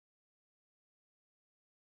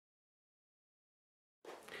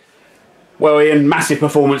Well, Ian, massive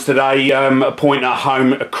performance today, a point at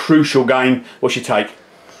home, a crucial game. What's your take?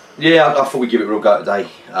 Yeah, I thought we'd give it a real go today.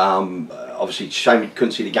 Obviously, shame we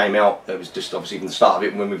couldn't see the game out. It was just obviously from the start of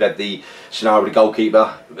it when we've had the scenario with the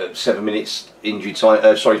goalkeeper, 7 minutes injury time.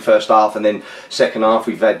 First half, and then second half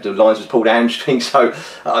we've had the lines was pulled hamstring. So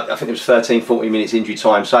I think it was 13-14 minutes injury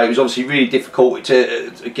time. So it was obviously really difficult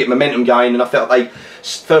to get momentum going. And I felt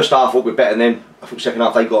first half I thought we were better than them. I think second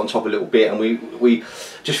half they got on top a little bit, and we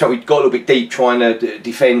just felt we got a little bit deep trying to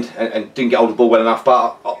defend and didn't get hold of the ball well enough.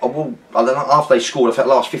 But after they scored, I felt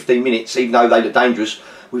the last 15 minutes, even though they looked dangerous,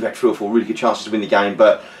 we've had 3 or 4 really good chances to win the game.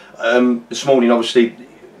 But this morning, obviously,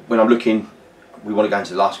 when I'm looking, we want to go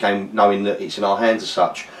into the last game knowing that it's in our hands as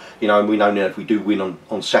such. You know, and we know now if we do win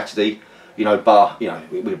on Saturday, you know,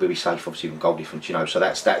 we'll be safe obviously with goal difference. You know, so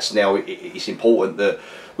that's now it's important that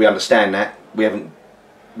we understand that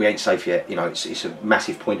we ain't safe yet. You know, it's a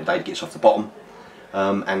massive point today to get us off the bottom.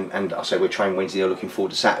 And I say we're training Wednesday. Looking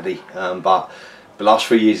forward to Saturday. But the last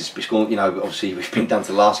 3 years it's gone. You know, obviously we've been down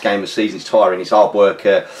to the last game of the season. It's tiring. It's hard work.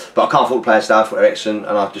 But I can't fault the players today. They're excellent.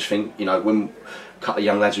 And I just think, you know, when a couple of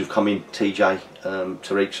young lads who've come in,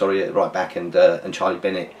 Tariq, sorry, at right back, and Charlie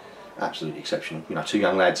Bennett, absolutely exceptional. You know, 2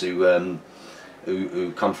 young lads who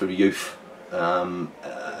come through the youth,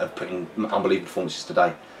 have put in unbelievable performances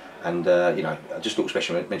today. And you know, I just thought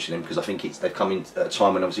special mention them because I think they've come in at a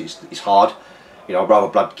time when obviously it's hard. You know, I'd rather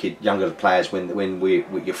blood younger players when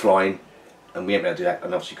you're flying, and we haven't been able to do that.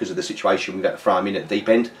 And obviously because of the situation, we've had to throw them in at the deep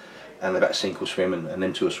end, and they've had to sink or swim, and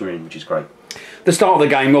them 2 are swimming, which is great. The start of the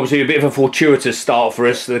game, obviously a bit of a fortuitous start for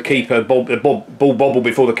us. The keeper ball bobbled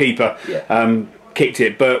before the keeper kicked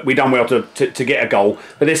it, but we done well to get a goal.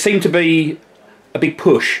 But there seemed to be a big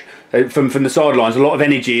push from the sidelines, a lot of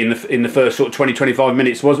energy in the first sort of 20-25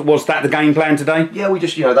 minutes. Was that the game plan today? Yeah, we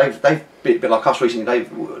just, you know, they've bit like us recently.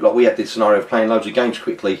 Like we had this scenario of playing loads of games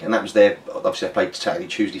quickly, and that was their. Obviously, they played Saturday,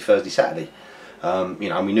 Tuesday, Thursday, Saturday. You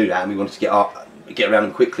know, and we knew that, and we wanted to get around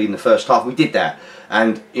them quickly in the first half. We did that,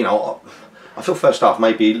 and you know, I feel first half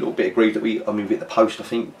maybe a little bit aggrieved that we hit the post. I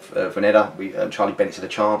think for an header, Charlie Bennett had a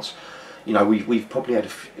chance. You know, we've probably had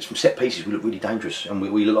some set pieces. We look really dangerous, and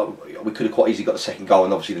we could have quite easily got the second goal,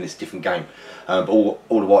 and obviously then it's a different game. But all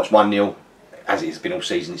the while it's 1-0, as it has been all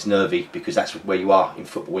season. It's nervy because that's where you are in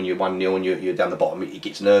football. When you're 1-0 and you're down the bottom, it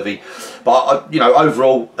gets nervy. But you know,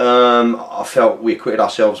 overall, I felt we acquitted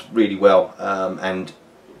ourselves really well. And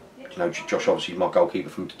you know, Josh, obviously my goalkeeper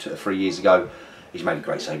from 3 years ago, he's made a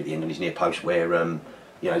great save at the end on his near post where you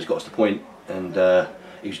know, he's got us the point, and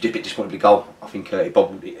he was a bit disappointed with the goal. I think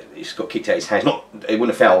it's got kicked out of his hands. It wouldn't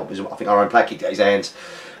have fell. I think our own player kicked it out of his hands,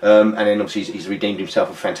 and then obviously he's redeemed himself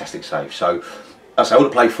with a fantastic save. So that's all to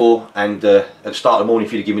play for. And at the start of the morning,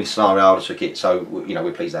 if you'd have given me the scenario, I would have took it. So you know,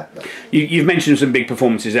 we're pleased that. You've mentioned some big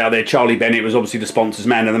performances out there. Charlie Bennett was obviously the sponsors'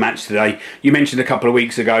 man of the match today. You mentioned a couple of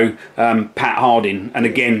weeks ago Pat Harding, and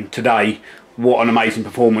again today. What an amazing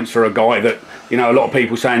performance for a guy that, you know, a lot of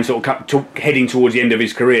people saying sort of heading towards the end of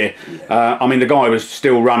his career. I mean, the guy was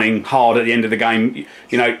still running hard at the end of the game.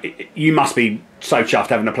 You know, you must be so chuffed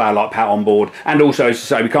having a player like Pat on board. And also, as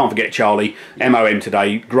I say, we can't forget Charlie, MOM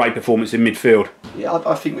today, great performance in midfield. Yeah,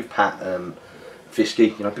 I think with Pat,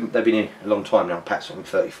 Fiskey, you know, they've been in a long time now. Pat's on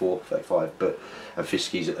 34, 35, and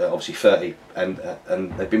Fiskey's obviously 30, and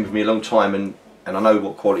they've been with me a long time, and I know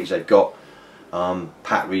what qualities they've got.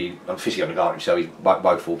 Pat really, Fiskey on the guard himself, he's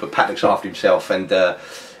woeful, but Pat looks after himself, and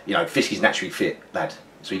you know, Fiskey's naturally fit lad,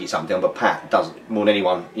 so he gets up and down, but Pat does more than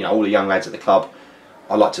anyone. You know, all the young lads at the club,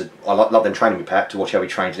 I love them training with Pat, to watch how he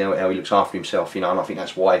trains and how he looks after himself. You know, and I think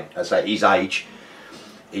that's why, as I say, at his age,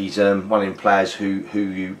 he's one of them players who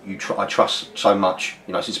I trust so much.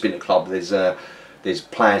 You know, since he's been at the club, there's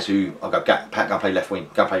players who I go, Pat, go play left wing,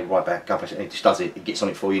 go play right back, go play. And he just does it. He gets on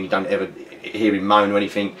it for you, and you don't ever hear him moan or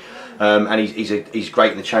anything. And he's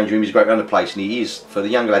great in the change room. He's great around the place, and he is for the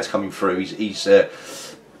younger lads coming through. He's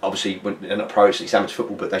obviously, they're not pros, it's amateur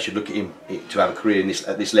football, but they should look at him to have a career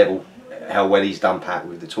at this level. How well he's done, Pat,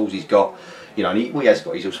 with the tools he's got. You know, and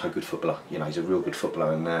he's also a good footballer. You know, he's a real good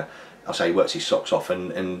footballer, and I'll say he works his socks off.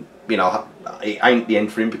 And you know, it ain't the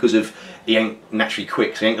end for him because he ain't naturally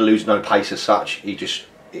quick, so he ain't gonna lose no pace as such. He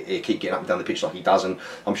keep getting up and down the pitch like he does, and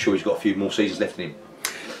I'm sure he's got a few more seasons left in him.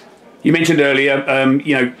 You mentioned earlier,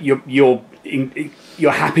 you know,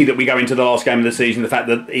 you're happy that we go into the last game of the season. The fact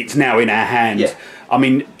that it's now in our hands. Yeah. I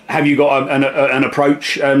mean, have you got an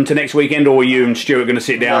approach to next weekend, or are you and Stuart going to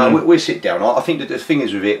sit down? No, we'll sit down. I think that the thing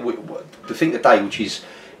is with it, the thing today, which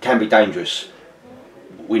can be dangerous.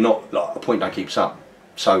 We're not, like, a point don't keep us up.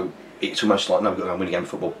 So it's almost like, no, we've got to go and win a game of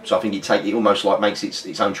football. So I think it almost like makes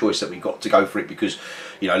its own choice that we've got to go for it, because,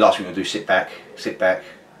 you know, last thing we're going to do is sit back,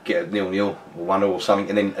 get a 0-0 or 1-0 or something,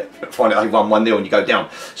 and then find out they've won 1-0 and you go down.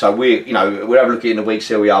 So we're having a look at it in the week,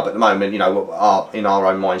 see where we are. But at the moment, in our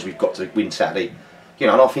own minds, we've got to win Saturday. And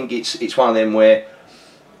I think it's one of them where,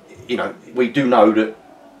 we do know that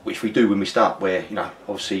if we do when we start, where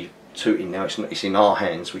obviously Tooting now it's in our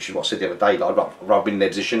hands, which is what I said the other day. Like, I'd rather be in their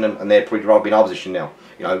position, and they're probably rather be in our position now.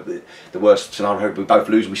 The worst scenario, we both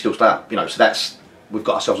lose and we still start. So that's, we've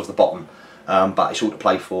got ourselves off the bottom. But it's all to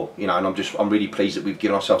play for, and I'm really pleased that we've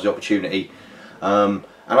given ourselves the opportunity. And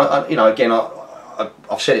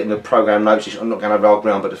I've said it in the programme notes. I'm not going over our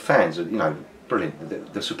ground, but the fans are,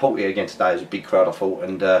 brilliant. The support here again today is a big crowd, I thought,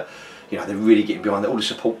 and they're really getting behind it. All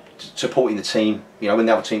the supporting the team. When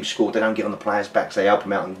the other team scored, they don't get on the players' backs. They help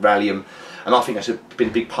them out and rally them. And I think that's been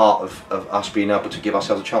a big part of us being able to give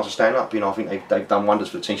ourselves a chance of staying up. I think they've done wonders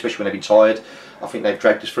for the team, especially when they've been tired. I think they've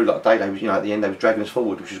dragged us through like a day. They was, at the end, they were dragging us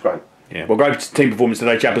forward, which was great. Yeah, well, great team performance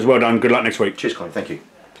today, Chap, as well done. Good luck next week. Cheers, Connie. Thank you.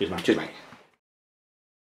 Cheers, mate. Cheers, mate.